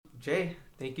Jay,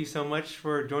 thank you so much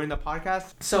for joining the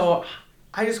podcast. So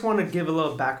I just want to give a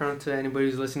little background to anybody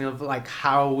who's listening of like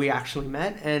how we actually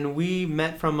met. And we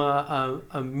met from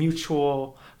a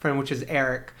mutual friend, which is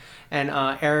Eric. And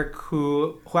Eric,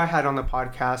 who I had on the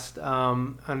podcast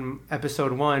on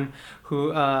episode 1,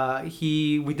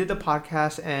 we did the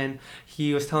podcast, and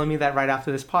he was telling me that right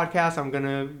after this podcast, I'm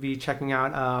gonna be checking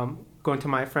out going to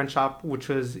my friend shop, which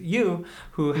was you,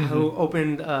 who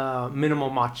opened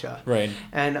Minimal Matcha. Right.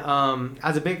 And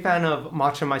as a big fan of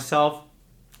matcha myself,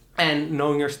 and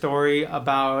knowing your story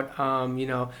about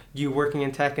you working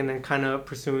in tech and then kind of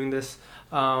pursuing this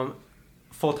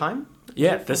full time.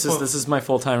 Yeah, this is my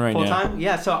full time right now. Full time,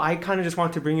 yeah. So I kind of just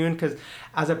want to bring you in because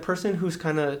as a person who's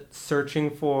kind of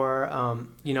searching for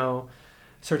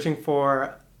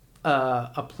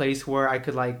a place where I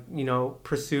could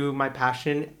pursue my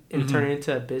passion and turn it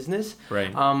into a business.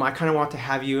 Right. I kind of want to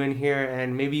have you in here,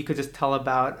 and maybe you could just tell us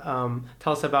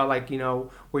about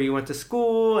where you went to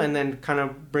school, and then kind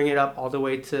of bring it up all the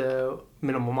way to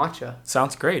Minimal Matcha.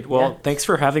 Sounds great. Well, Thanks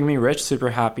for having me, Rich. Super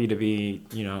happy to be,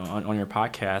 on your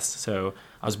podcast. So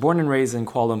I was born and raised in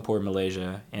Kuala Lumpur,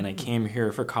 Malaysia, and I came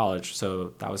here for college.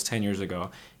 So that was 10 years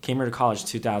ago. Came here to college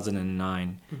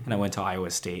 2009, and I went to Iowa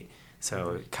State.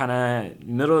 So kind of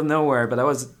middle of nowhere, but that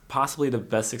was possibly the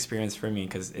best experience for me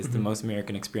because it's the most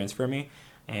American experience for me.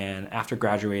 And after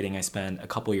graduating, I spent a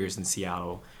couple years in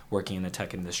Seattle working in the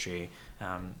tech industry.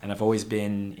 And I've always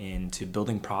been into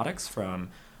building products from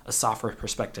a software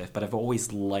perspective, but I've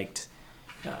always liked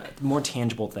more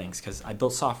tangible things because I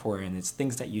built software and it's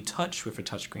things that you touch with a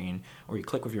touchscreen or you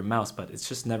click with your mouse, but it's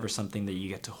just never something that you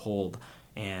get to hold.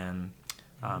 And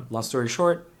long story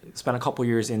short, spent a couple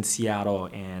years in Seattle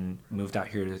and moved out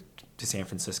here to San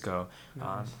Francisco,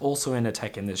 also in the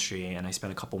tech industry, and I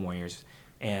spent a couple more years.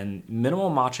 And Minimal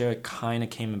Matcha kind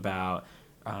of came about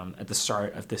at the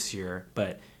start of this year,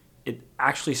 but it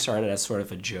actually started as sort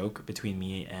of a joke between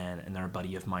me and our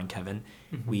buddy of mine, Kevin.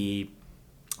 We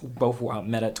both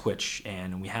met at Twitch,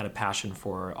 and we had a passion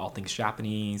for all things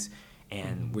Japanese,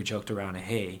 and we joked around,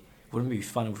 hey, wouldn't it be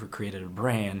fun if we created a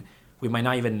brand? We might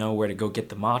not even know where to go get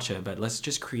the matcha, but let's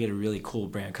just create a really cool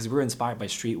brand because we're inspired by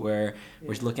streetwear.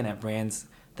 We're looking at brands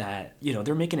that,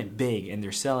 they're making it big and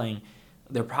they're selling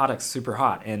their products super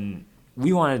hot, and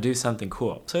we want to do something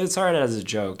cool. So it started as a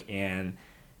joke, and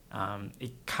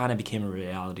it kind of became a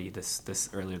reality this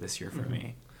earlier this year for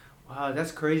me. Wow,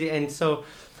 that's crazy. And so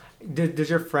does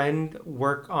your friend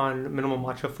work on Minimal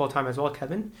Matcha full time as well,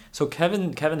 Kevin? So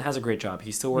Kevin has a great job.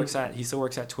 He still works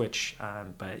at Twitch,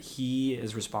 but he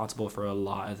is responsible for a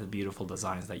lot of the beautiful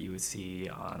designs that you would see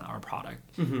on our product.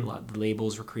 A lot of the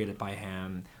labels were created by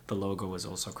him. The logo was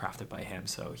also crafted by him.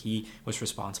 So he was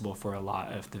responsible for a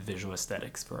lot of the visual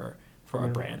aesthetics for our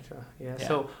brand. Yeah.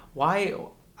 So why,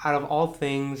 out of all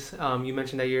things, you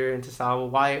mentioned that you're into sour.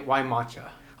 Why matcha?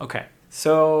 Okay,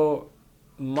 so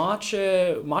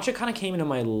matcha kind of came into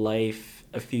my life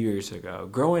a few years ago.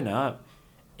 Growing up,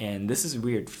 and this is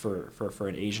weird for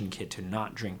an Asian kid to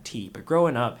not drink tea, but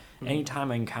growing up,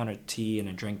 anytime I encountered tea and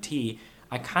I drank tea,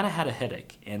 I kind of had a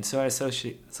headache, and so I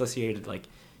associated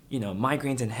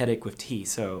migraines and headache with tea.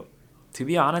 So to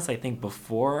be honest, I think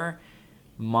before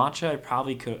matcha, I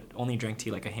probably could only drink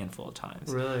tea like a handful of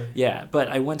times. Really? Yeah, but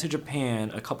I went to Japan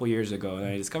a couple years ago and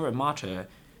I discovered matcha.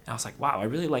 And I was like, wow, I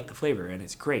really like the flavor, and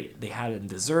it's great. They had it in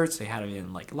desserts. They had it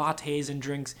in like lattes and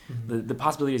drinks. The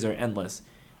possibilities are endless.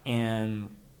 And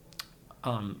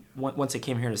once I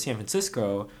came here to San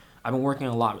Francisco, I've been working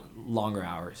a lot longer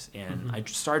hours, and I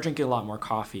started drinking a lot more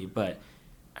coffee. But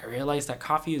I realized that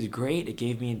coffee is great. It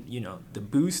gave me, the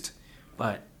boost.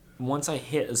 But once I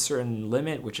hit a certain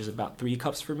limit, which is about 3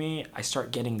 cups for me, I start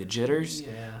getting the jitters.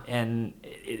 Yeah. And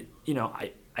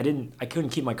I couldn't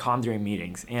keep my calm during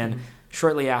meetings. And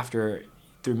shortly after,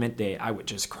 through midday, I would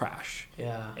just crash.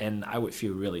 Yeah. And I would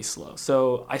feel really slow.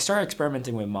 So I started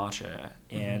experimenting with matcha,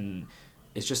 and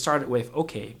it just started with,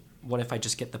 okay, what if I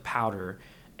just get the powder?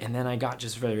 And then I got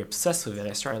just very obsessed with it.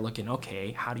 I started looking,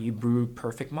 okay, how do you brew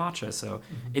perfect matcha? So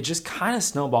it just kind of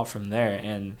snowballed from there.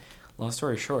 And long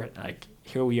story short,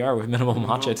 here we are with Minimal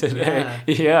Matcha today.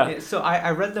 Yeah. So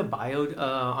I read the bio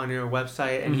on your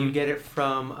website, and you get it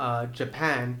from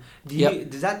Japan.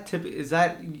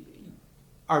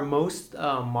 Are most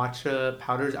matcha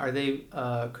powders, are they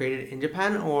created in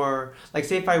Japan? Or like,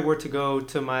 say if I were to go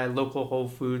to my local Whole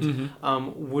Foods,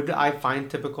 would I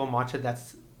find typical matcha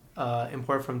that's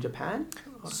imported from Japan?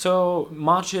 So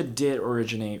matcha did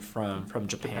originate from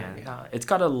Japan. It's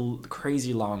got a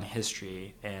crazy long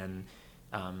history, and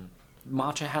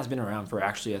matcha has been around for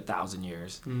actually 1,000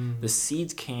 years. The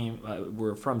seeds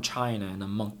were from China, and a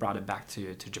monk brought it back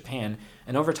to Japan,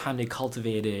 and over time they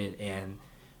cultivated and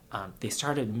they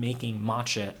started making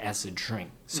matcha as a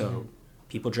drink. So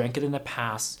people drank it in the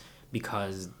past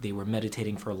because they were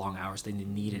meditating for long hours. They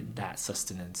needed that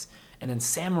sustenance. And then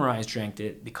samurais drank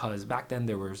it because back then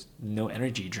there was no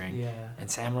energy drink. Yeah. And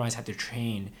samurais had to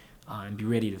train and be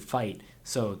ready to fight.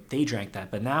 So they drank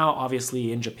that. But now,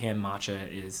 obviously, in Japan,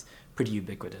 matcha is pretty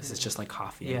ubiquitous. It's just like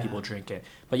coffee, and people drink it.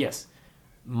 But yes,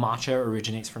 matcha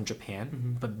originates from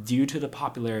Japan. But due to the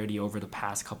popularity over the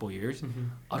past couple years,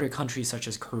 other countries such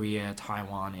as Korea,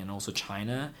 Taiwan, and also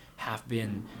China have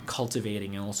been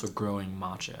cultivating and also growing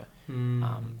matcha.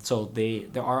 So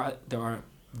there are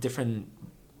different,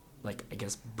 like, I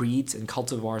guess, breeds and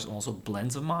cultivars and also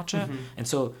blends of matcha. And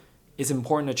so it's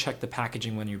important to check the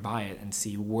packaging when you buy it and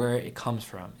see where it comes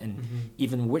from. And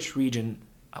even which region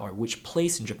or which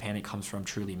place in Japan it comes from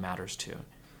truly matters too.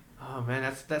 Oh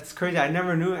man, that's crazy. I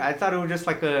never knew. I thought it was just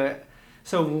like a.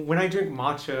 So when I drink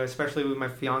matcha, especially with my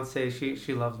fiance,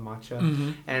 she loves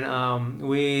matcha, and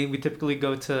we typically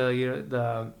go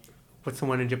to what's the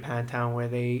one in Japantown where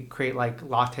they create like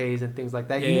lattes and things like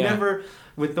that. You never,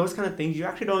 with those kind of things, you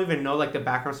actually don't even know like the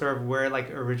background story of where it like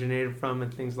originated from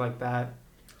and things like that,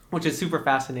 which is super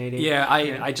fascinating. Yeah,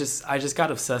 I just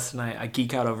got obsessed and I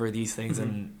geek out over these things.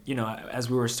 And as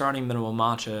we were starting Minimal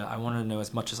Matcha, I wanted to know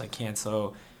as much as I can.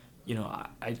 So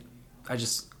I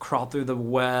just crawled through the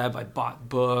web. I bought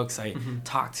books. I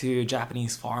talked to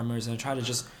Japanese farmers and I tried to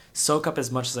just soak up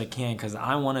as much as I can because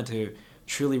I wanted to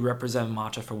truly represent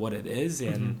matcha for what it is,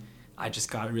 and I just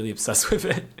got really obsessed with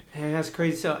it. Yeah, that's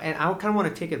crazy. So, and I kind of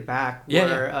want to take it back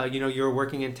where you were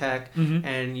working in tech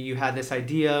and you had this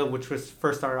idea, which was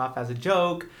first started off as a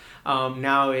joke.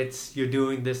 Now you're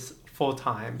doing this full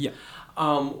time. Yeah.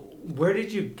 Where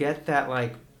did you get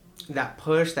that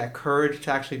push, that courage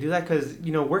to actually do that? Because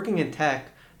working in tech,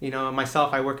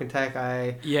 myself, I work in tech.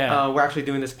 We're actually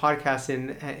doing this podcast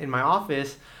in my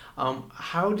office.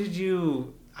 How did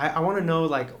you? I want to know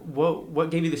what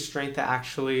gave you the strength to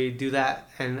actually do that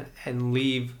and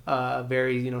leave a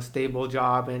very stable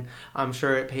job, and I'm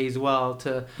sure it pays well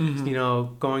to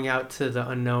going out to the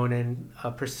unknown and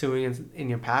pursuing in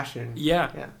your passion.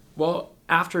 Yeah. Well,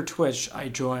 after Twitch, I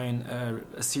joined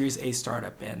a Series A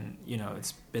startup, and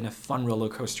it's been a fun roller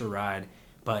coaster ride.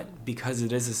 But because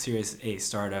it is a Series A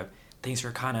startup, things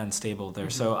are kind of unstable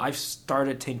there. So I've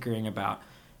started tinkering about,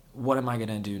 what am I going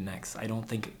to do next? I don't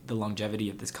think the longevity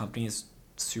of this company is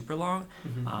super long.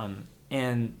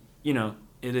 And,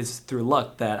 it is through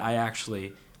luck that I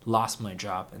actually lost my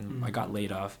job and I got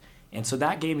laid off. And so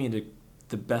that gave me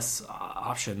the best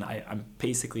option. I'm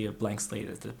basically a blank slate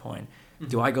at this point.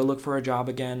 Do I go look for a job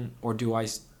again, or do I,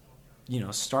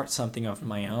 start something of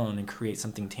my own and create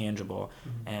something tangible?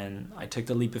 And I took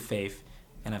the leap of faith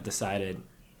and I've decided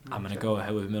I'm going to go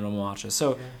ahead with Minimal Matcha.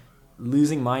 So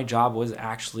losing my job was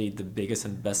actually the biggest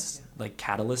and best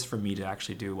catalyst for me to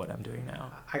actually do what I'm doing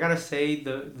now. I gotta say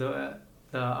the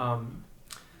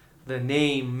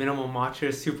name Minimal Matcha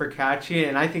is super catchy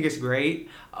and I think it's great.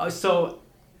 So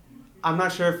I'm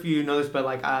not sure if you know this, but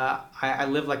I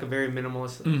live a very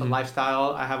minimalist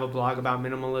lifestyle. I have a blog about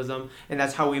minimalism, and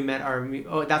that's how we met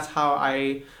that's how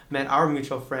I met our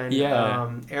mutual friend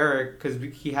Eric, because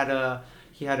he had a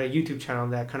YouTube channel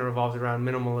that kind of revolves around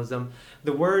minimalism.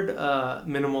 The word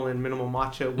minimal and Minimal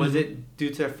Matcha, was it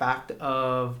due to the fact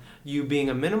of you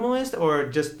being a minimalist, or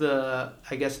just the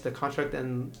construct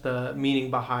and the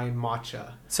meaning behind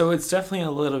matcha? So it's definitely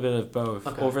a little bit of both.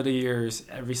 Okay. Over the years,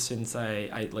 ever since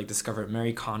I discovered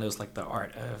Marie Kondo's the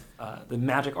art of the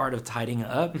magic art of tidying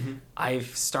up,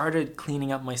 I've started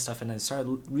cleaning up my stuff, and I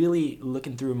started really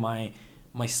looking through my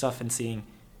stuff and seeing,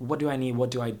 what do I need?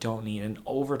 What do I don't need? And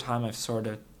over time, I've sort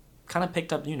of kind of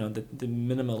picked up, the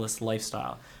minimalist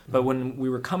lifestyle. But when we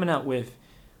were coming out with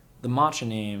the matcha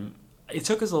name, it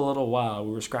took us a little while.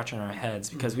 We were scratching our heads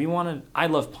because I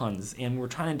love puns, and we're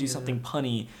trying to do something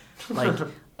punny, like,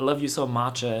 I love you so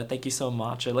matcha, thank you so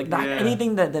matcha.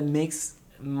 Anything that makes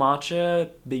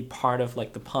matcha be part of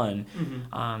the pun.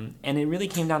 And it really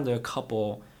came down to a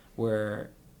couple where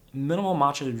Minimal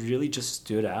Matcha really just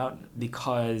stood out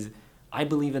because I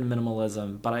believe in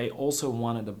minimalism, but I also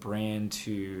wanted the brand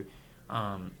to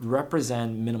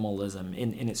represent minimalism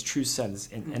in its true sense.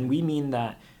 And we mean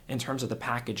that in terms of the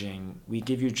packaging, we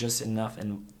give you just enough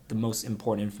and the most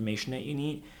important information that you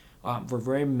need. We're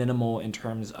very minimal in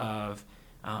terms of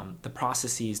the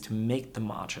processes to make the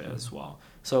matcha as well.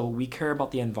 So we care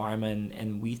about the environment,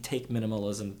 and we take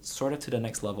minimalism sort of to the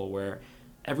next level where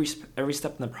every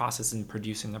step in the process in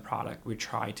producing the product, we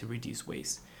try to reduce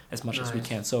waste as much as we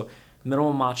can. So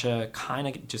Minimal Matcha kind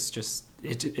of just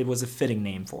it was a fitting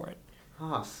name for it.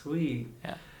 Oh, sweet.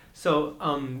 Yeah. So,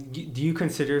 do you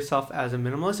consider yourself as a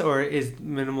minimalist, or is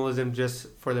minimalism just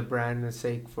for the brand's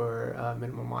sake for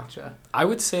Minimal Matcha? I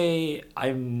would say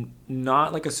I'm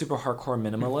not like a super hardcore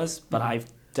minimalist, but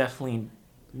I've definitely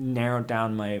narrowed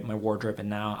down my wardrobe, and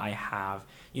now I have,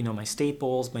 my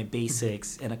staples, my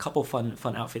basics, and a couple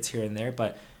fun outfits here and there.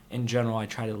 But in general, I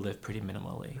try to live pretty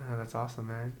minimally. Oh, that's awesome,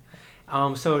 man.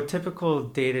 So typical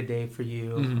day to day for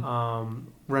you,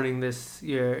 running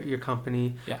your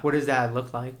company. Yeah. What does that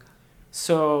look like?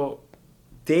 So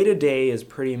day to day is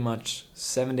pretty much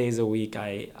 7 days a week.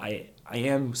 I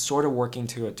am sort of working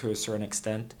to a certain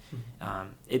extent.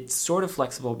 It's sort of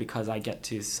flexible because I get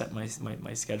to set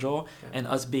my schedule, and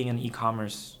us being an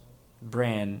e-commerce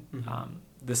brand,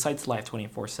 the site's live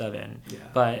 24/7. Yeah.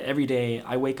 But every day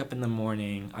I wake up in the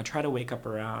morning. I try to wake up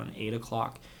around 8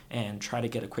 o'clock and try to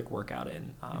get a quick workout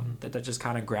in. That just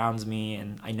kind of grounds me,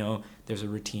 and I know there's a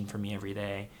routine for me every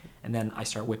day. And then I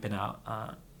start whipping out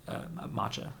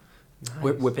matcha,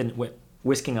 Nice.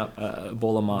 whisking up a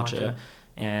bowl of matcha.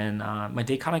 And my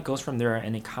day kind of goes from there,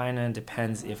 and it kind of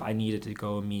depends if I needed to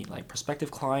go meet like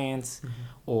prospective clients,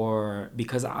 or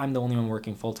because I'm the only one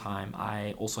working full time,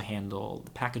 I also handle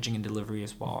the packaging and delivery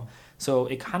as well. So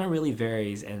it kind of really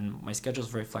varies, and my schedule is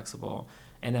very flexible.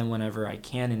 And then whenever I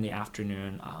can in the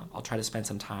afternoon, I'll try to spend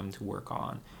some time to work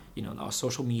on, our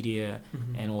social media,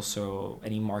 and also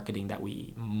any marketing that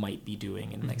we might be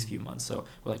doing in the next few months. So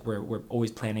we're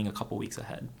always planning a couple weeks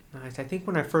ahead. Nice. I think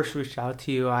when I first reached out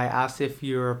to you, I asked if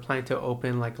you were planning to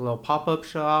open like a little pop-up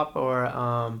shop or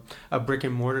a brick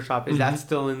and mortar shop. Is that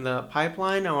still in the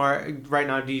pipeline, or right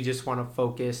now do you just want to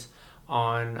focus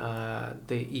on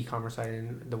the e-commerce side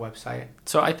and the website?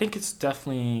 So I think it's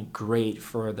definitely great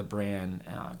for the brand,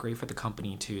 great for the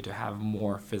company too, to have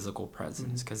more physical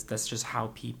presence, because that's just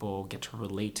how people get to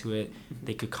relate to it.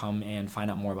 They could come and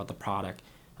find out more about the product.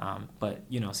 But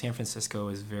San Francisco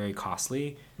is very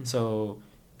costly. So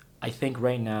I think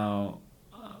right now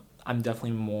I'm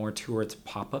definitely more towards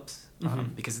pop-ups,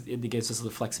 because it gives us the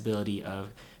flexibility of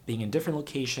being in different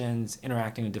locations,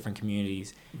 interacting with different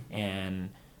communities, and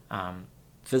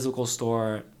physical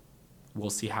store, we'll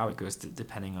see how it goes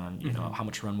depending on how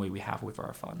much runway we have with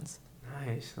our funds.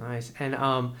 Nice. And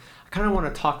I kind of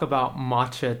want to talk about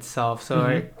matcha itself. So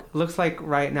it looks like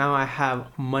right now I have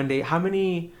Monday. How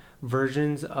many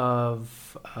versions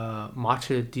of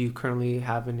matcha do you currently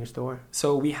have in your store?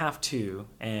 So we have two,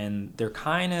 and they're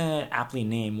kind of aptly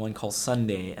named, one called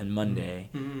Sunday and Monday.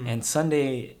 And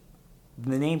Sunday,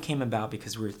 the name came about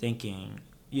because we were thinking,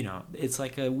 it's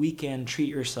like a weekend treat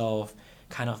yourself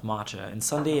kind of matcha, and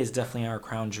Sunday is definitely our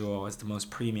crown jewel. It's the most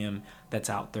premium that's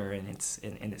out there in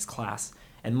its class,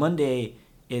 and Monday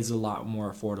is a lot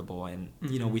more affordable, and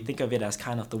we think of it as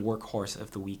kind of the workhorse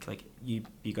of the week. Like you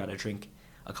got to drink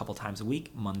a couple times a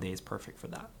week. Monday is perfect for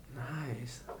that.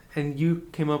 Nice. And you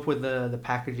came up with the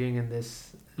packaging and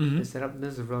this setup.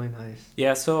 This is really nice.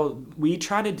 Yeah, so we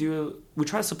try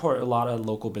to support a lot of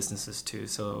local businesses too.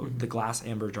 So the glass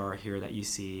amber jar here that you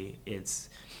see, it's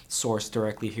sourced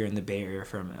directly here in the Bay Area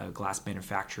from a glass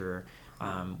manufacturer.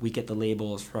 We get the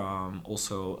labels from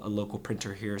also a local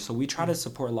printer here. So we try to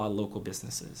support a lot of local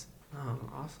businesses. Oh,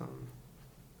 awesome.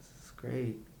 This is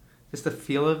great. Just the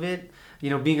feel of it,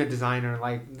 being a designer,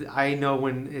 like I know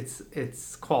when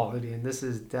it's quality, and this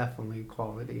is definitely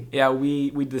quality. Yeah, we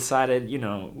decided,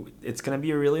 it's going to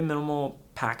be a really minimal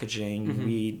packaging.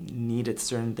 We needed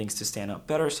certain things to stand out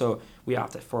better, so we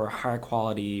opted for a higher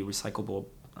quality recyclable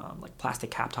like plastic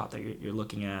cap top that you're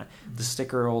looking at. The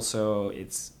sticker also,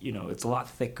 it's a lot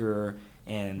thicker,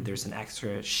 and there's an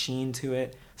extra sheen to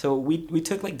it. So we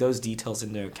took like those details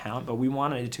into account, but we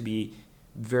wanted it to be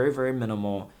very, very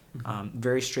minimal.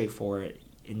 Very straightforward,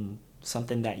 in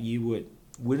something that you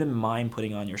wouldn't mind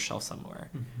putting on your shelf somewhere.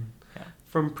 Yeah.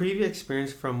 From previous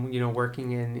experience, from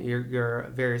working in your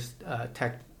various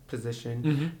tech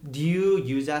position, do you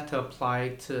use that to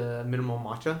apply to Minimal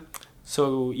Matcha?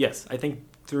 So yes, I think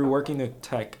through working in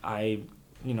tech, I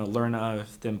learn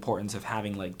of the importance of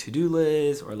having like to-do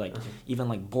lists, or like even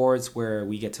like boards where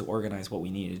we get to organize what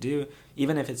we need to do.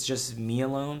 Even if it's just me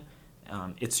alone,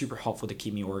 it's super helpful to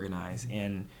keep me organized.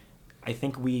 And I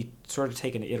think we sort of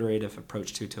take an iterative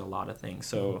approach to a lot of things.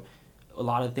 So a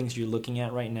lot of things you're looking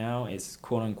at right now is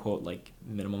quote unquote like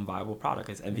minimum viable product.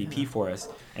 It's MVP for us.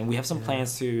 And we have some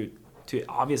plans to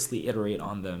obviously iterate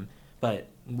on them, but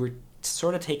we're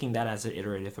sort of taking that as an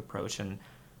iterative approach. And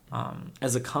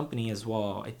as a company as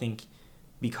well, I think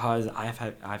because I've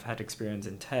had experience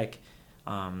in tech,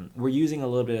 we're using a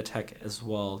little bit of tech as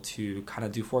well to kind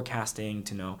of do forecasting,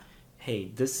 to know,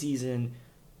 hey, this season,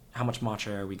 how much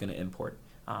matcha are we going to import?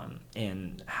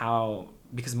 And how,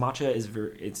 because matcha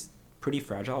it's pretty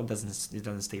fragile. It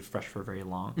doesn't stay fresh for very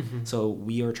long. Mm-hmm. So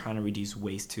we are trying to reduce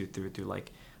waste through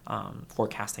like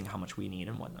forecasting how much we need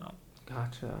and whatnot.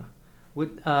 Gotcha.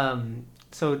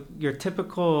 So your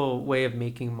typical way of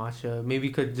making matcha, maybe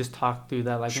you could just talk through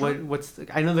that. Like, Sure.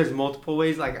 I know there's multiple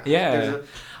ways. Like,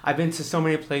 I've been to so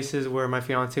many places where my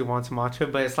fiance wants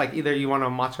matcha, but it's like either you want a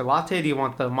matcha latte, do you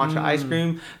want the matcha ice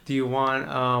cream, do you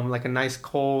want like a nice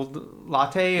cold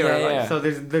latte, or so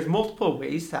there's multiple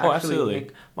ways to actually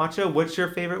make matcha. What's your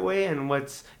favorite way, and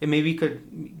maybe you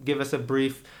could give us a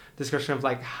brief discussion of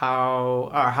like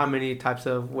how many types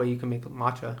of way you can make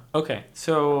matcha. Okay,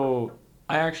 so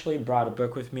I actually brought a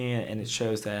book with me, and it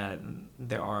shows that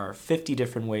there are 50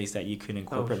 different ways that you can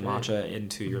incorporate matcha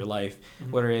into your life,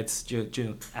 whether it's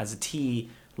as a tea,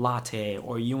 latte,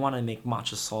 or you want to make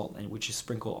matcha salt, and which you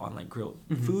sprinkle on like grilled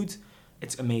foods.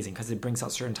 It's amazing because it brings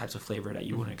out certain types of flavor that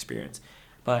you wouldn't experience.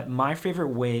 But my favorite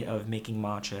way of making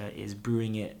matcha is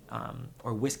brewing it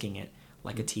or whisking it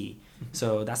like a tea.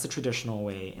 So that's the traditional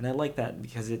way, and I like that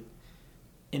because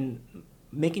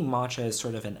making matcha is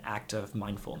sort of an act of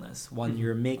mindfulness. When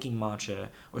you're making matcha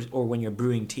or when you're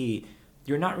brewing tea,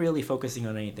 you're not really focusing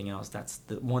on anything else. That's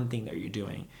the one thing that you're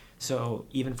doing. So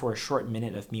even for a short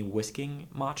minute of me whisking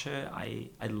matcha, I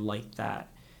like that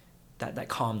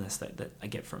calmness that I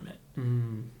get from it.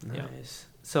 Nice. Yeah.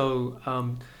 So I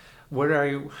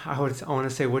want to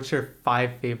say, what's your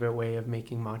 5 favorite way of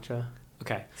making matcha?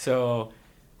 Okay, so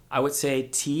I would say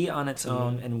tea on its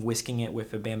own and whisking it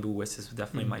with a bamboo whisk is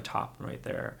definitely my top right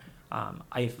there.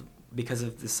 Because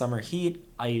of the summer heat,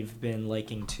 I've been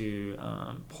liking to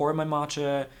pour my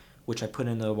matcha, which I put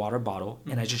in a water bottle,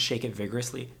 and I just shake it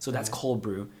vigorously. So that's cold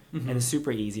brew, and it's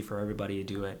super easy for everybody to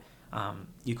do it.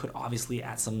 You could obviously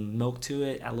add some milk to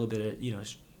it, add a little bit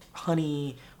of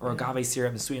honey or agave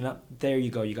syrup and sweeten up. There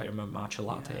you go, you got your matcha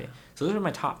latte. So those are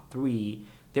my top 3.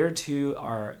 There 2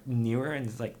 are newer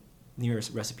and like newer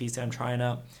recipes that I'm trying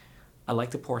out. I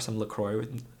like to pour some LaCroix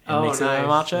and mix it in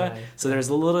my matcha. Nice. So there's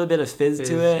a little bit of fizz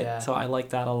to it. Yeah. So I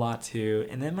like that a lot too.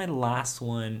 And then my last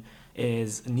one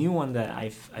is a new one that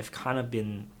I've kind of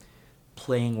been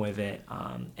playing with it.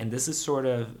 And this is sort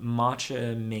of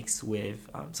matcha mixed with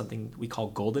something we call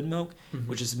golden milk,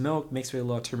 which is milk mixed with a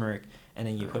little turmeric, and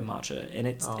then you put matcha, and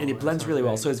it blends really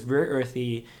well. So it's very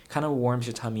earthy, kind of warms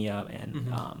your tummy up,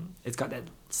 and it's got that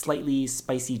slightly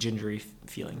spicy, gingery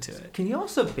feeling to it. Can you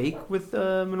also bake with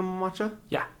minimal matcha?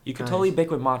 Yeah, you can totally bake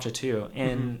with matcha too.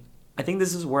 And I think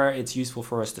this is where it's useful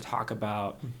for us to talk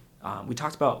about. We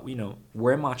talked about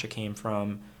where matcha came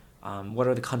from, what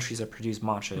are the countries that produce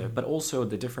matcha, but also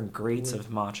the different grades of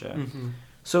matcha.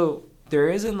 So there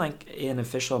isn't like an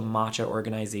official matcha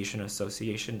organization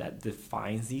association that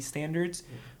defines these standards,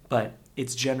 but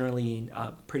it's generally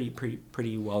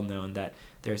pretty well known that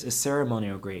there's a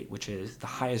ceremonial grade, which is the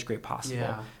highest grade possible.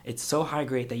 Yeah. It's so high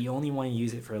grade that you only want to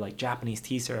use it for like Japanese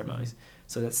tea ceremonies.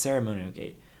 So that's ceremonial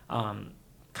grade.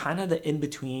 Kind of the in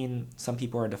between, some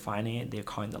people are defining it, they're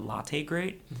calling the latte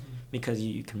grade, because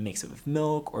you can mix it with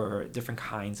milk or different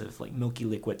kinds of like milky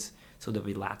liquids. So there'll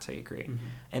be latte grade.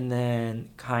 And then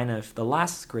kind of the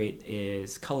last grade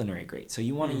is culinary grade. So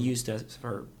you want to use this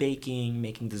for baking,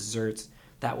 making desserts.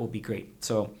 That will be great.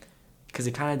 So because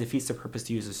it kind of defeats the purpose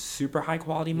to use a super high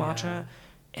quality matcha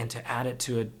and to add it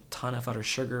to a ton of other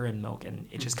sugar and milk, and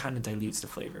it just kind of dilutes the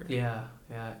flavor. Yeah.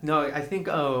 No, I think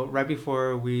right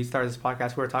before we started this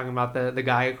podcast, we were talking about the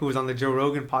guy who was on the Joe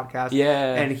Rogan podcast.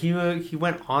 Yeah. And he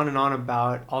went on and on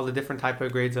about all the different type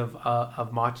of grades of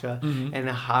matcha and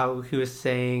how he was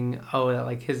saying, that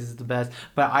like his is the best.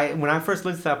 But when I first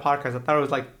listened to that podcast, I thought it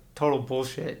was like total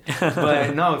bullshit.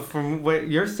 But no, from what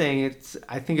you're saying,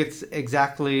 I think he's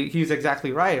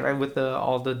exactly right with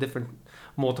all the different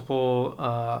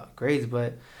multiple grades.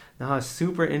 But no, it's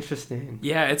super interesting.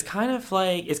 Yeah, it's kind of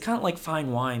like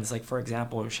fine wines. Like for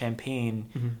example,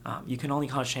 champagne. You can only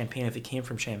call it champagne if it came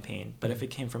from Champagne, but if it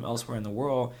came from elsewhere in the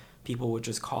world, people would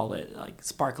just call it like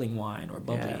sparkling wine or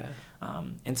bubbly.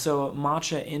 And so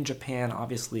matcha in Japan,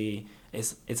 obviously,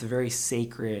 it's a very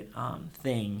sacred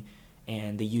thing,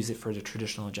 and they use it for the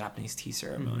traditional Japanese tea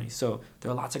ceremony. So there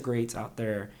are lots of grades out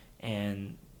there,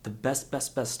 and the best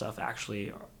stuff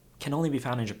actually can only be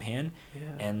found in Japan,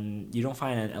 and you don't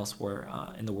find it elsewhere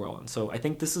in the world. And so I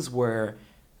think this is where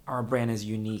our brand is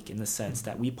unique in the sense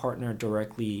that we partner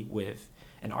directly with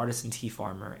an artisan tea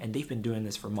farmer, and they've been doing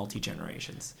this for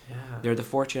multi-generations. They're the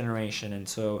 4th generation, and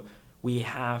so we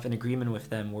have an agreement with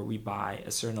them where we buy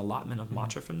a certain allotment of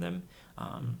matcha from them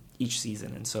each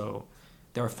season. And so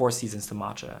there are 4 seasons to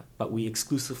matcha, but we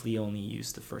exclusively only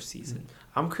use the first season.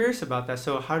 I'm curious about that.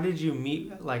 So how did you meet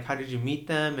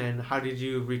them, and how did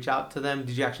you reach out to them?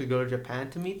 Did you actually go to Japan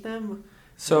to meet them?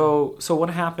 So what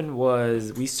happened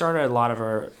was we started a lot of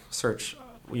our search,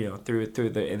 through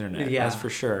the internet. Yeah. That's for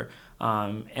sure.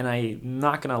 And I'm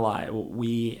not gonna lie,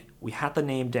 we had the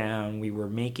name down. We were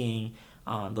making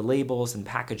the labels and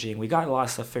packaging. We got a lot of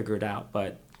stuff figured out,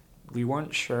 but we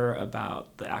weren't sure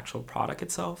about the actual product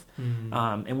itself.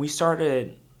 And we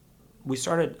started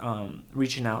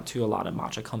reaching out to a lot of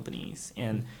matcha companies.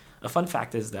 And a fun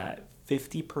fact is that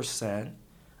 50%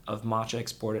 of matcha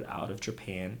exported out of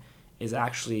Japan is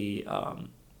actually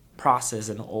processed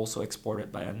and also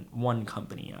exported by one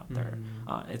company out there.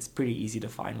 It's pretty easy to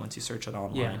find once you search it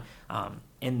online.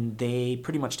 And they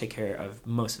pretty much take care of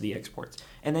most of the exports.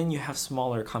 And then you have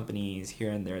smaller companies here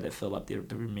and there that fill up the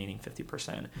remaining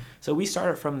 50%. So we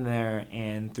started from there,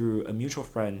 and through a mutual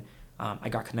friend, I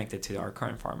got connected to our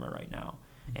current farmer right now.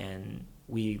 And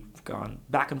we've gone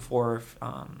back and forth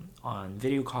on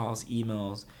video calls,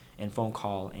 emails, and phone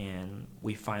call, and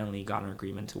we finally got an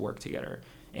agreement to work together.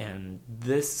 And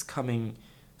this coming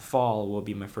fall will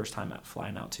be my first time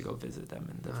flying out to go visit them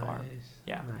in the farm.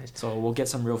 Yeah. Nice. So we'll get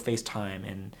some real face time,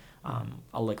 and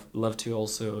I'll love to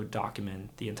also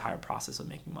document the entire process of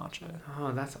making matcha.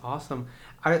 Oh, that's awesome.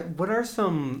 What are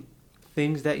some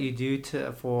things that you do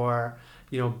for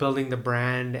building the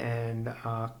brand and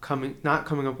not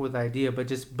coming up with the idea, but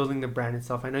just building the brand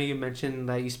itself? I know you mentioned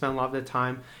that you spend a lot of the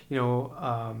time,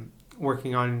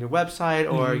 working on your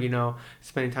website or,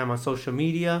 spending time on social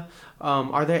media.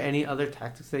 Are there any other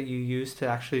tactics that you use to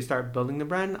actually start building the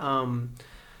brand?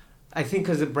 I think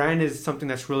because the brand is something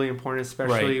that's really important,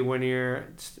 especially when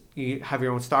you have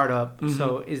your own startup.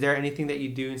 So is there anything that you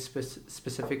do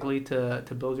specifically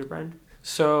to build your brand?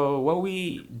 So what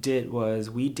we did was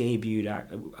we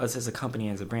debuted, us as a company,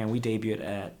 as a brand, we debuted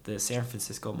at the San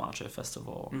Francisco Matcha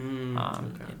Festival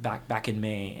back in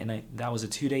May. And that was a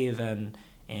 2-day event,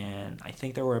 and I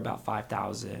think there were about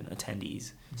 5,000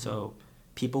 attendees. So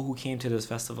people who came to those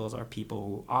festivals are people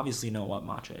who obviously know what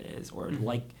matcha is or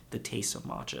like the taste of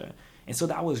matcha. And so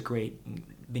that was great,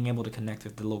 being able to connect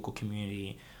with the local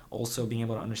community, also being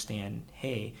able to understand,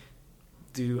 hey,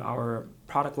 do our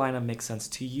product lineup make sense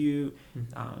to you?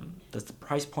 Does the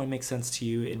price point make sense to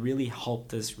you? It really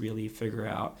helped us really figure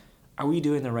out, are we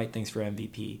doing the right things for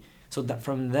MVP? So that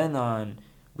from then on,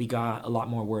 we got a lot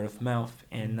more word of mouth,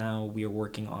 and now we are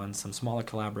working on some smaller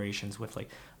collaborations with like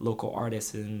local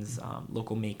artisans,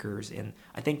 local makers, and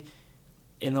I think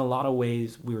in a lot of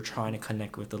ways we were trying to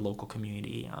connect with the local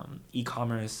community.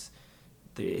 E-commerce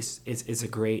is a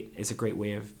great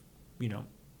way of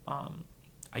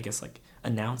I guess like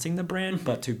announcing the brand,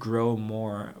 but to grow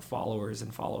more followers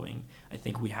and following, I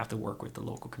think we have to work with the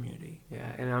local community.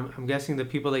 Yeah, and I'm guessing the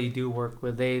people that you do work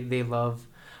with, they love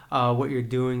what you're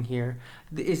doing here.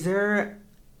 Is there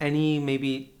any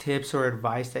maybe tips or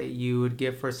advice that you would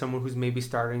give for someone who's maybe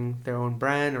starting their own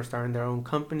brand or starting their own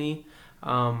company?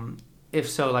 If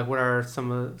so, like what are some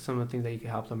of the things that you can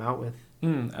help them out with?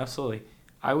 Absolutely.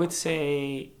 I would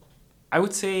say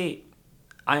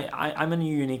I'm in a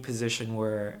unique position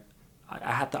where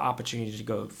I had the opportunity to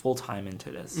go full-time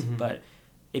into this. But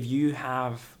if you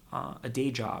have a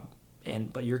day job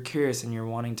but you're curious and you're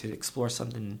wanting to explore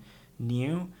something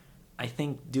new, I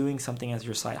think doing something as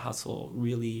your side hustle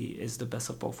really is the best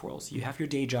of both worlds. You have your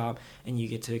day job and you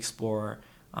get to explore,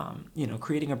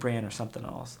 creating a brand or something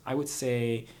else. I would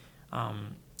say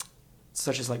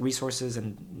such as like resources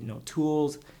and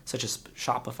tools such as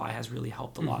Shopify has really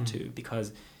helped a lot too,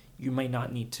 because you might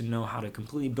not need to know how to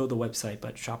completely build a website,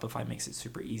 but Shopify makes it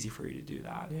super easy for you to do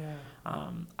that.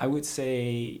 I would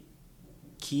say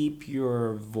keep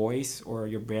your voice or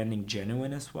your branding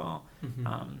genuine as well.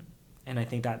 And I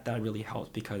think that really helps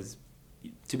because,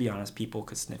 to be honest, people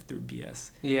could sniff through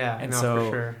BS. Yeah, and no, so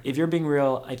for sure. If you're being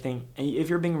real,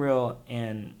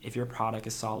 and if your product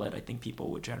is solid, I think people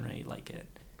would generally like it.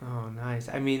 Oh, nice.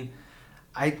 I mean,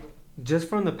 just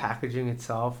from the packaging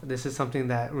itself, this is something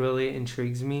that really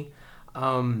intrigues me.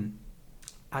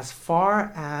 As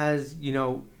far as,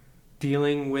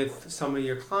 dealing with some of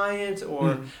your clients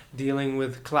or dealing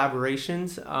with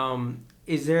collaborations,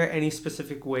 is there any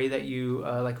specific way that you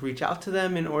reach out to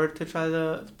them in order to try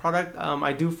the product?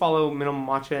 I do follow Minimal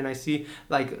Matcha, and I see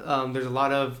there's a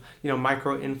lot of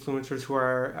micro influencers who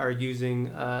are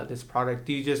using this product.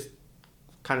 Do you just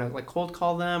kind of like cold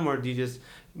call them, or do you just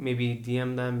maybe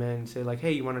DM them and say like,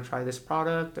 hey, you want to try this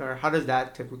product, or how does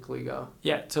that typically go?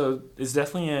 Yeah, so it's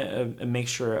definitely a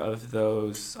mixture of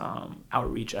those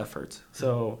outreach efforts.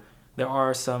 So there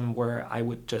are some where I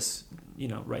would just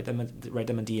write them a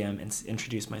DM and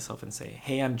introduce myself and say,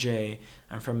 hey, I'm Jay,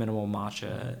 I'm from Minimal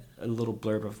Matcha, a little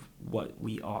blurb of what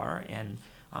we are, and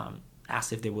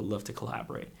ask if they would love to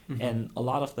collaborate. And a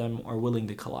lot of them are willing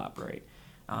to collaborate.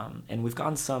 And we've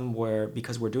gotten some where,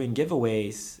 because we're doing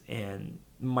giveaways and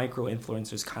micro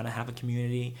influencers kind of have a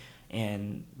community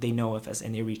and they know of us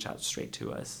and they reach out straight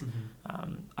to us.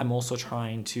 I'm also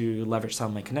trying to leverage some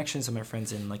of my connections of my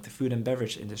friends in like the food and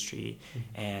beverage industry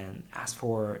and ask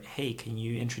for, hey, can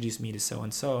you introduce me to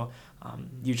so-and-so?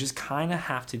 You just kind of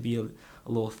have to be a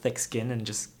little thick-skinned and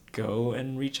just go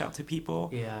and reach out to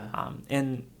people.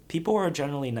 And people are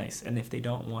generally nice. And if they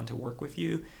don't want to work with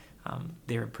you,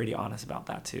 they're pretty honest about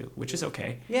that too, which is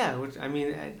okay. Yeah, which, I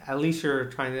mean, at least you're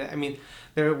trying to, I mean,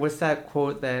 what's that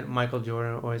quote that Michael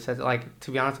Jordan always says? Like,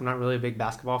 to be honest, I'm not really a big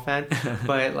basketball fan,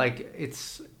 but like,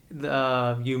 it's,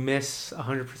 you miss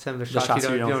 100% of the shots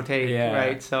you don't take,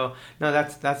 right? So, no,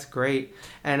 that's great.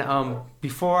 And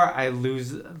before I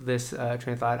lose this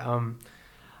train of thought,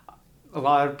 a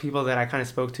lot of people that I kind of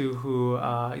spoke to who,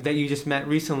 that you just met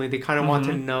recently, they kind of want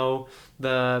to know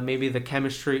maybe the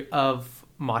chemistry of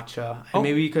matcha, and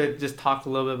maybe you could just talk a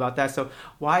little bit about that. So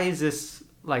why is this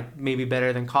like maybe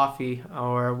better than coffee,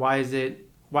 or why is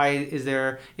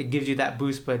there it gives you that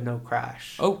boost but no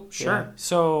crash? Oh, sure.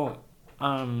 So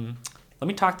let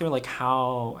me talk through like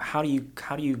how do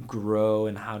you grow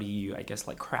and how do you, I guess,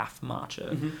 like craft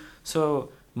matcha.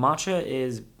 So matcha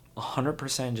is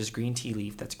 100% just green tea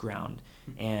leaf that's ground.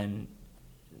 And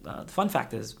the fun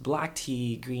fact is black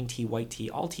tea, green tea, white tea,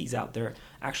 all teas out there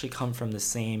actually come from the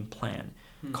same plant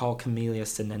called Camellia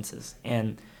sinensis.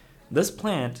 And this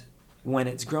plant, when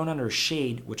it's grown under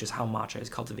shade, which is how matcha is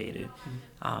cultivated,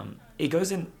 it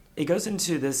goes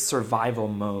into this survival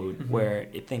mode where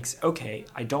it thinks, okay,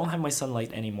 I don't have my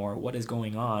sunlight anymore. What is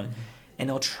going on? And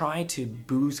it'll try to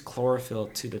boost chlorophyll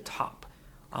to the top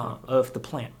of the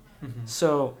plant.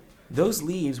 So those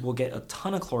leaves will get a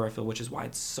ton of chlorophyll, which is why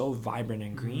it's so vibrant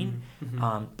and green.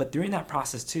 But during that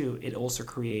process too, it also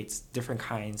creates different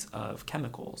kinds of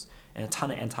chemicals and a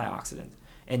ton of antioxidants.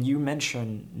 And you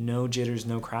mentioned no jitters,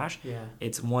 no crash.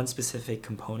 It's one specific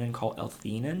component called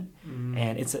L-theanine,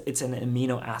 and it's an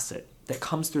amino acid that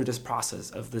comes through this process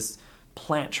of this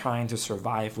plant trying to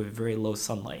survive with very low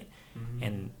sunlight.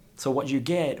 And so what you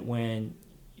get when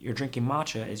you're drinking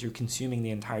matcha is you're consuming the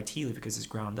entire tea leaf because it's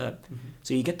ground up.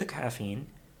 So you get the caffeine,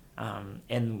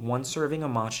 and one serving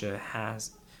of matcha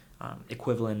has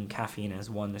equivalent caffeine as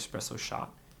one espresso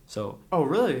shot. So oh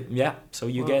really? Yeah. So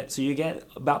you get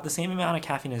about the same amount of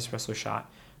caffeine as espresso shot,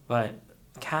 but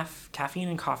caffeine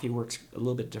in coffee works a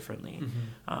little bit differently.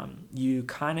 You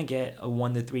kind of get a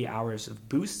 1 to 3 hours of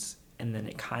boosts, and then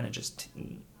it kind of just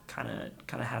kind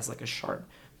of has like a sharp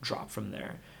drop from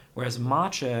there. Whereas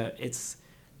matcha, it's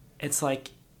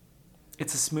like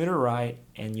it's a smoother ride,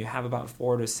 and you have about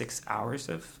 4 to 6 hours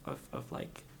of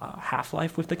like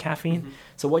half-life with the caffeine.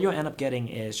 So what you'll end up getting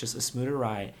is just a smoother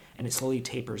ride, and it slowly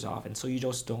tapers off, and so you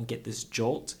just don't get this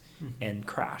jolt and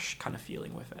crash kind of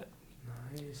feeling with it.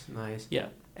 Nice. Yeah.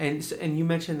 And you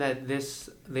mentioned that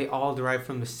they all derive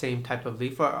from the same type of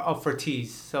leaf for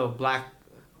teas. So black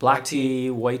tea,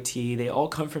 white tea, they all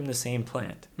come from the same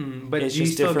plant. But it's you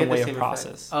just still different get the way same of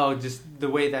process. Effect. Oh, just the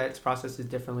way that it's processed is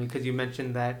differently, because you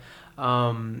mentioned that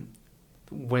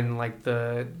when like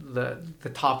the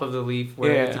top of the leaf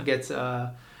where it gets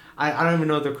I don't even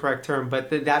know the correct term, but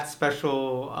that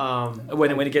special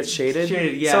when it gets shaded.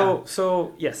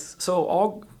 So yes.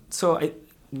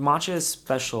 Matcha is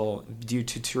special due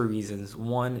to two reasons.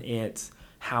 One, it's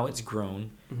how it's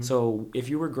grown. So if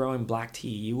you were growing black tea,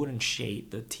 you wouldn't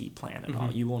shade the tea plant at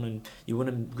all. You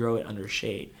wouldn't grow it under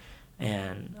shade.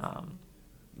 And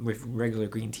with regular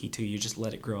green tea too, you just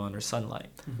let it grow under sunlight.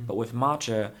 But with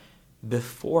matcha,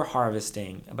 before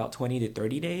harvesting, about 20 to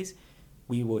 30 days,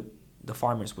 the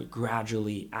farmers would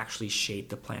gradually actually shade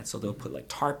the plant. So they'll put like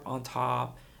tarp on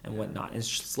top and whatnot, and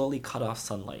slowly cut off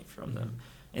sunlight from them.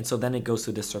 And so then it goes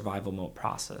through the survival mode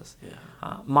process.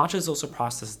 Matcha is also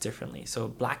processed differently. So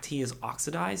black tea is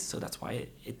oxidized, so that's why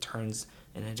it turns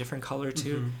in a different color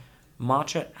too.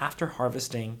 Matcha, after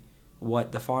harvesting,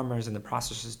 what the farmers and the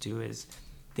processors do is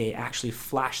they actually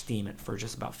flash steam it for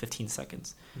just about 15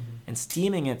 seconds. And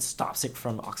steaming it stops it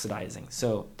from oxidizing.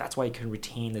 So that's why it can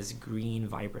retain this green,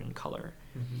 vibrant color.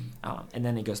 And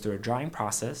then it goes through a drying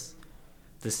process.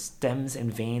 The stems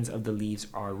and veins of the leaves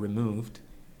are removed,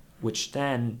 which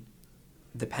then,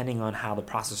 depending on how the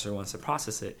processor wants to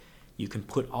process it, you can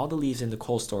put all the leaves into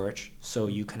cold storage so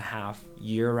you can have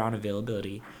year-round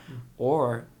availability,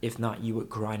 or if not, you would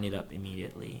grind it up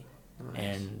immediately.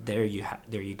 And there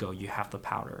you go, you have the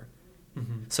powder.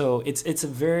 So it's a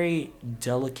very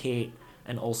delicate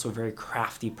and also very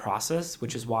crafty process,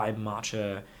 which is why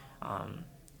matcha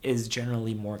is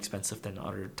generally more expensive than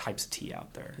other types of tea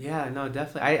out there. Yeah, no,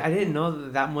 definitely. I didn't know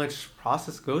that much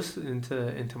process goes into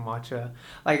matcha.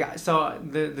 Like, so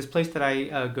this place that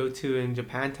I go to in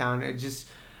Japantown, it just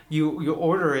you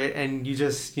order it and you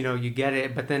just you get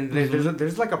it, but then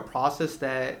there's like a process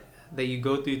that you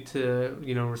go through to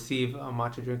receive a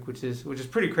matcha drink, which is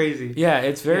pretty crazy. Yeah,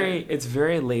 it's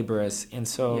very laborious, and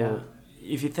so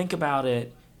if you think about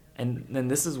it. And then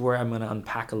this is where I'm going to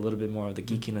unpack a little bit more of the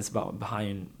geekiness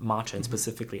behind matcha, and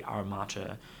specifically our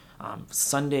matcha.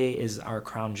 Sunday is our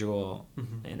crown jewel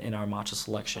in our matcha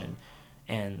selection.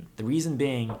 And the reason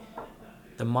being,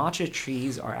 the matcha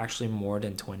trees are actually more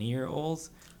than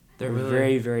 20-year-olds. They're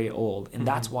very, very old. And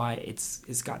that's why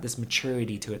it's got this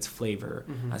maturity to its flavor.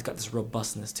 It's got this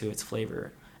robustness to its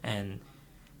flavor. And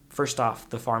first off,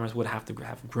 the farmers would have to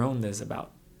have grown this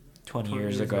about 20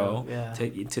 years ago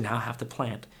to now have to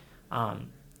plant.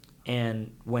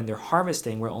 And when they're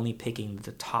harvesting, we're only picking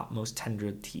the top most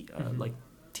tender tea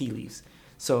leaves.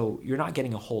 So you're not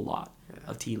getting a whole lot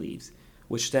of tea leaves,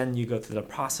 which then you go through the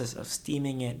process of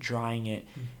steaming it, drying it,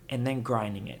 and then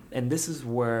grinding it. And this is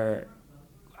where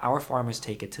our farmers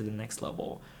take it to the next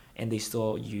level, and they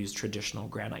still use traditional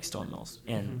granite stone mills.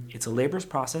 And it's a laborious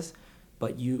process,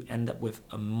 but you end up with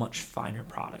a much finer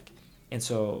product. And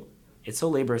so it's so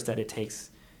laborious that it takes,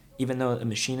 even though a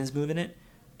machine is moving it,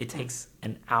 it takes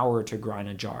an hour to grind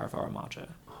a jar of our matcha.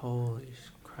 Holy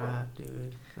crap,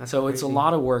 dude. That's so crazy. It's a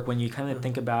lot of work when you kind of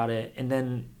think about it. And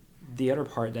then the other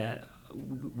part that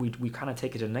we kind of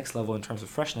take it to the next level in terms of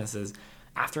freshness is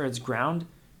after it's ground,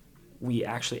 we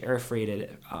actually air freight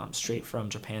it straight from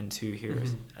Japan to here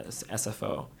as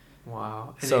SFO.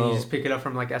 Wow. And then you just pick it up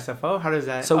from like SFO? How does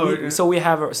that... So we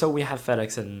have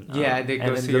FedEx and... they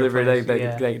go see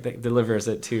they delivers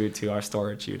it to our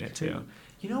storage unit too.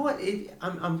 You know what?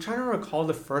 I'm trying to recall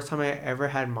the first time I ever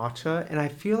had matcha, and I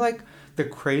feel like the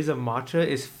craze of matcha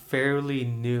is fairly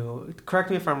new.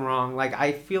 Correct me if I'm wrong. Like,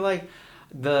 I feel like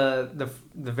the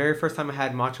very first time I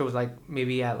had matcha was like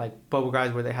maybe at like Bubble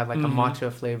Guys where they had like a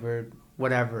matcha flavored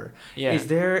whatever. Yeah. Is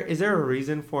there a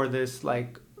reason for this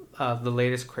like the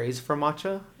latest craze for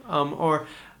matcha? Or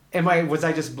was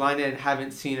I just blinded and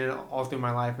haven't seen it all through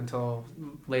my life until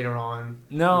later on?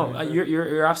 No,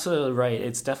 you're absolutely right.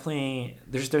 It's definitely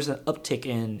there's an uptick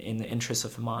in the interest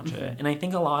of matcha, and I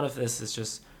think a lot of this is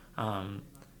just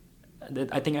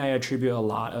I think I attribute a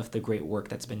lot of the great work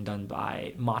that's been done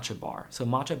by Matcha Bar. So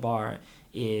Matcha Bar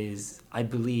is, I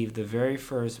believe, the very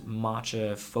first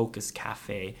matcha-focused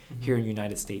cafe here in the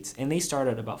United States. And they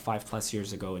started about 5+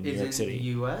 years ago in New York City.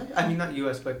 U.S.? I mean, not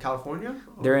U.S., but California?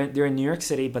 They're in New York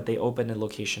City, but they opened a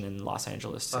location in Los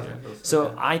Angeles too.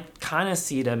 So I kind of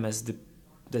see them as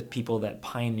the people that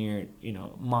pioneered,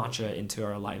 matcha into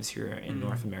our lives here in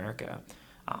North America.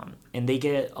 And they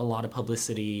get a lot of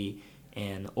publicity,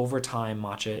 and over time,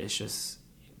 matcha is just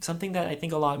something that I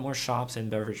think a lot more shops and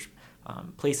beverage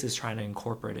places trying to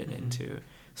incorporate it into.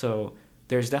 So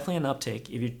there's definitely an uptake.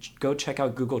 If you go check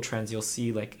out Google Trends, you'll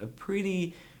see like a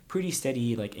pretty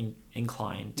steady like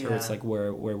incline towards like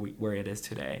where it is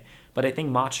today. But I think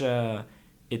matcha,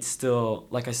 it's still,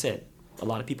 like I said, a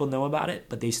lot of people know about it,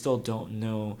 but they still don't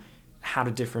know how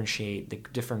to differentiate the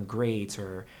different grades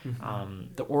or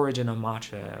the origin of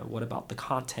matcha. What about the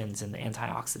contents and the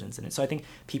antioxidants in it? So I think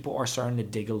people are starting to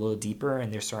dig a little deeper,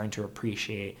 and they're starting to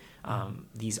appreciate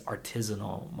these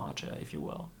artisanal matcha, if you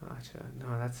will. Gotcha.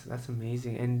 No, that's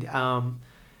amazing. And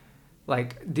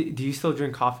like, do you still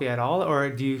drink coffee at all, or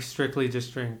do you strictly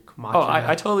just drink matcha? Oh,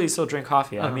 I totally still drink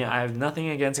coffee. I mean, I have nothing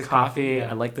against coffee.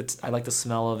 Yeah. I like the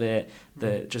smell of it.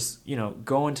 Just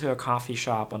go into a coffee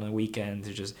shop on a weekend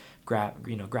to just grab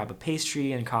a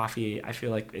pastry and coffee. I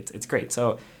feel like it's great.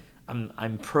 So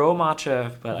I'm pro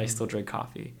matcha, but I still drink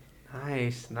coffee.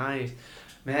 Nice.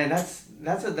 Man, that's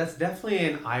definitely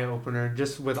an eye opener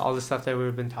just with all the stuff that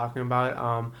we've been talking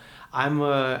about. I'm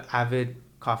a avid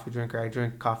coffee drinker. I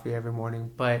drink coffee every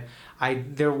morning, but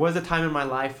there was a time in my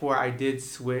life where I did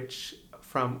switch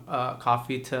from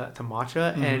coffee to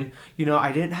matcha, and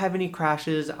I didn't have any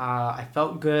crashes. I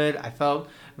felt good. I felt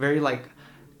very like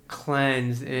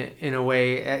cleansed in a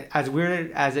way, as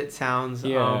weird as it sounds.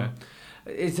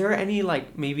 Is there any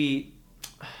like maybe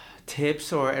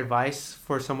tips or advice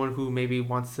for someone who maybe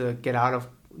wants to get out of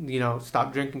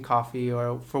stop drinking coffee,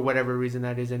 or for whatever reason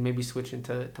that is, and maybe switch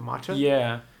into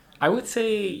matcha? I would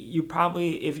say you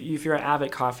probably, if you're an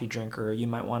avid coffee drinker, you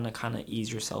might want to kind of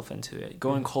ease yourself into it.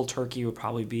 Going cold turkey would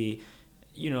probably be,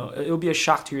 it would be a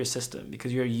shock to your system,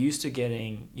 because you're used to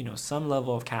getting, some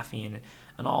level of caffeine,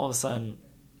 and all of a sudden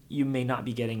you may not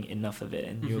be getting enough of it,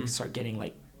 and you'll start getting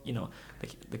like,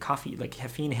 the coffee, like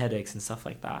caffeine headaches and stuff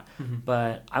like that.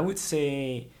 But I would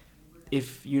say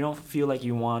if you don't feel like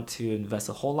you want to invest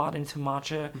a whole lot into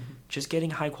matcha, just getting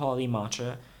high quality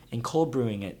matcha and cold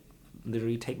brewing it.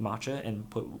 Literally take matcha and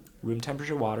put room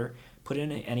temperature water, put it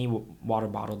in any water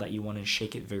bottle that you want to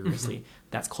shake it vigorously.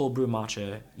 That's cold brew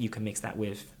matcha. You can mix that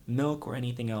with milk or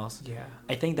anything else. Yeah.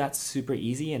 I think that's super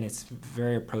easy and it's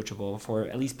very approachable for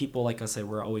at least people like us that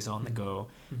we're always on the go.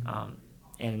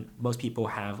 And most people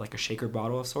have like a shaker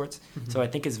bottle of sorts. So I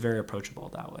think it's very approachable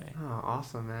that way. Oh,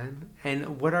 awesome, man.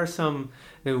 And what are some,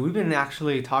 we've been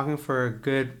actually talking for a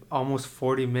good almost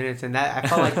 40 minutes, and that I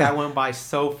felt like that went by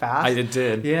so fast. It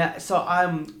did. Yeah, so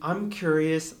I'm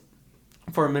curious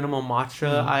for minimal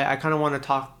matcha. I kind of want to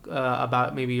talk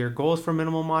about maybe your goals for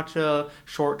minimal matcha,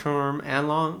 short term and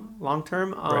long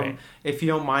term. Right. If you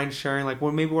don't mind sharing, like,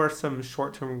 what are some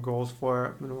short term goals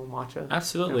for minimal matcha?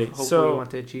 Absolutely. Hopefully you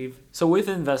want to achieve. So we've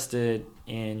invested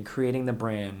in creating the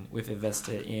brand. We've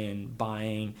invested in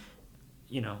buying,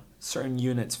 certain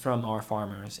units from our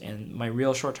farmers. And my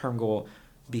real short term goal,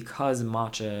 because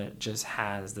matcha just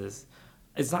has this,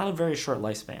 it's not a very short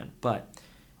lifespan, but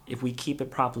if we keep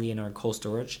it properly in our cold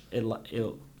storage,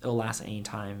 it'll last any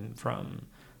time from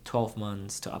 12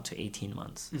 months to up to 18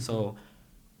 months. So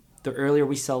the earlier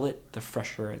we sell it, the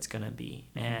fresher it's going to be.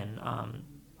 And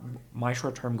my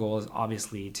short-term goal is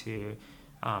obviously to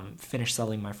finish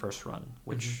selling my first run,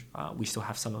 which we still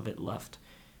have some of it left,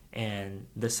 and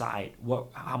decide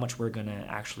how much we're going to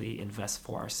actually invest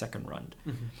for our second run.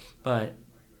 But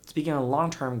speaking of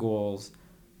long-term goals,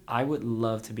 I would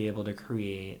love to be able to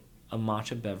create a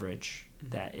matcha beverage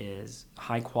that is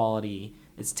high quality,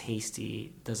 it's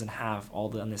tasty, doesn't have all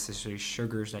the unnecessary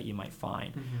sugars that you might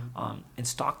find, and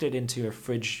stocked it into a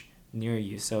fridge near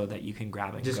you so that you can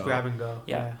grab and Just go. grab and go.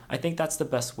 Yeah, I think that's the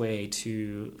best way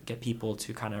to get people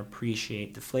to kind of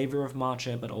appreciate the flavor of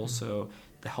matcha, but also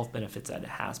the health benefits that it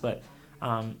has. But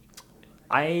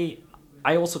I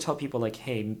also tell people, like,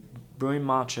 hey, brewing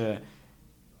matcha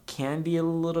can be a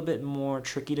little bit more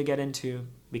tricky to get into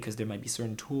because there might be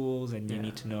certain tools and you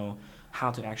need to know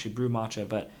how to actually brew matcha.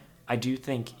 But I do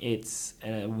think it's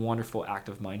a wonderful act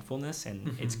of mindfulness,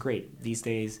 and it's great. These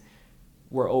days,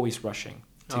 we're always rushing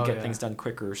to get things done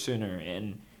quicker, sooner.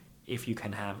 And if you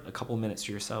can have a couple minutes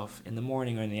to yourself in the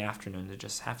morning or in the afternoon to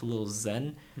just have a little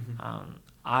zen,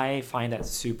 I find that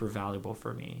super valuable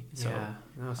for me. So,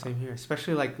 same here.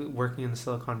 Especially like working in the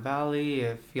Silicon Valley,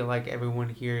 I feel like everyone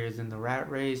here is in the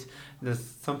rat race.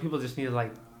 Some people just need to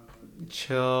like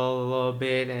chill a little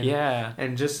bit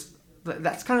and just,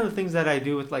 that's kind of the things that I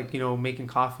do with, like, making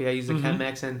coffee. I use the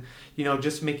Chemex, and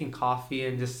just making coffee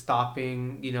and just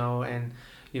stopping, and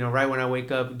right when I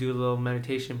wake up, do a little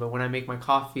meditation. But when I make my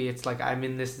coffee, it's like I'm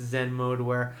in this Zen mode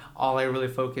where all I really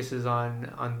focus is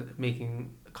on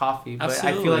making coffee. But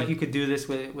I feel like you could do this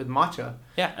with matcha.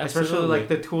 Yeah, absolutely. Especially like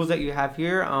the tools that you have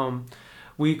here.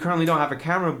 We currently don't have a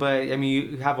camera, but I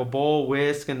mean, you have a bowl,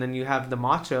 whisk, and then you have the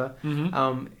matcha.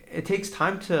 It takes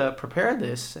time to prepare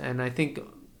this, and I think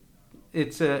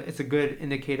it's a good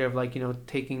indicator of, like,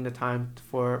 taking the time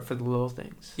for the little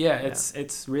things. Yeah,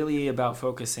 it's really about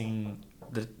focusing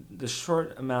the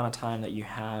short amount of time that you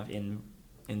have in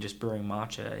just brewing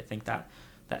matcha. I think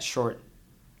that short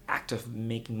act of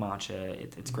making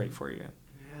matcha, it's great for you.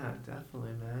 Yeah,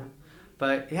 definitely, man.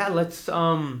 But yeah, let's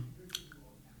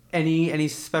any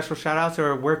special shout outs,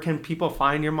 or where can people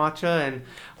find your matcha, and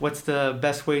what's the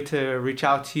best way to reach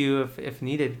out to you if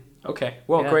needed? Okay.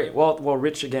 Well, great. Well,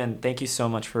 Rich, again, thank you so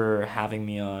much for having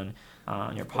me on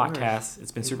your podcast.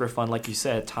 It's been super fun. Like you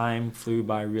said, time flew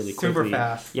by really quickly. Super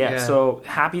fast. Yeah. So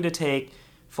happy to take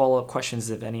follow-up questions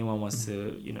if anyone wants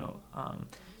to,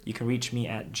 you can reach me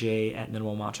at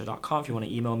j@minimalmatcha.com if you want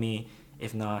to email me.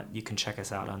 If not, you can check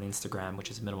us out on Instagram, which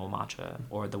is Minimal Matcha,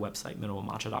 or the website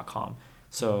minimalmatcha.com.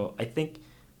 So I think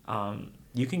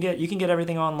you can get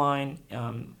everything online.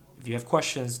 If you have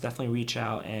questions, definitely reach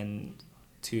out. And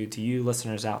to you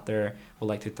listeners out there, we'd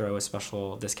like to throw a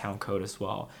special discount code as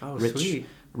well. Oh, sweet.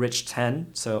 Rich10,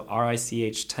 so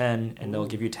RICH 10, and they'll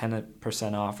give you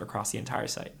 10% off across the entire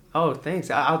site. Oh, thanks.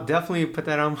 I'll definitely put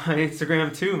that on my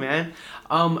Instagram too, man.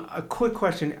 A quick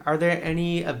question. Are there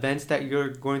any events that you're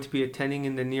going to be attending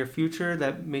in the near future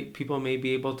that people may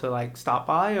be able to, like, stop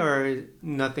by, or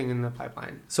nothing in the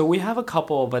pipeline? So we have a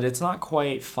couple, but it's not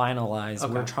quite finalized.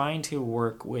 Okay. We're trying to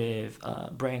work with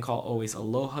a brand called Always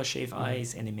Aloha Shave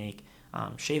Ice, and they make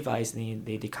shave ice, and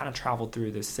they kind of travel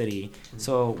through the city.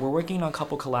 So we're working on a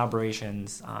couple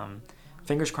collaborations.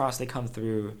 Fingers crossed they come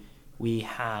through. We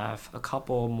have a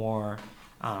couple more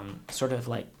sort of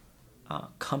like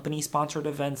company-sponsored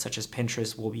events, such as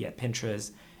Pinterest. We'll be at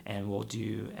Pinterest, and we'll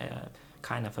do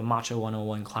kind of a Matcha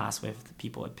 101 class with the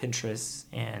people at Pinterest,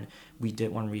 and we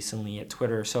did one recently at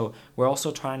Twitter. So we're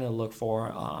also trying to look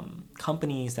for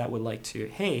companies that would like to,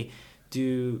 hey,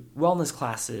 do wellness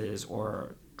classes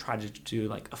or try to do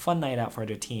like a fun night out for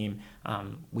their team.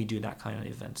 We do that kind of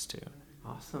events too.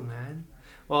 Awesome, man.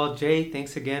 Well, Jay,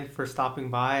 thanks again for stopping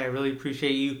by. I really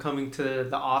appreciate you coming to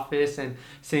the office and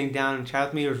sitting down and chat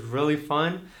with me. It was really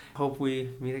fun. Hope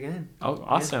we meet again. Oh,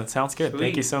 awesome. Yeah. Sounds good. Sweet.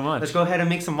 Thank you so much. Let's go ahead and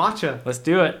make some matcha. Let's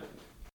do it.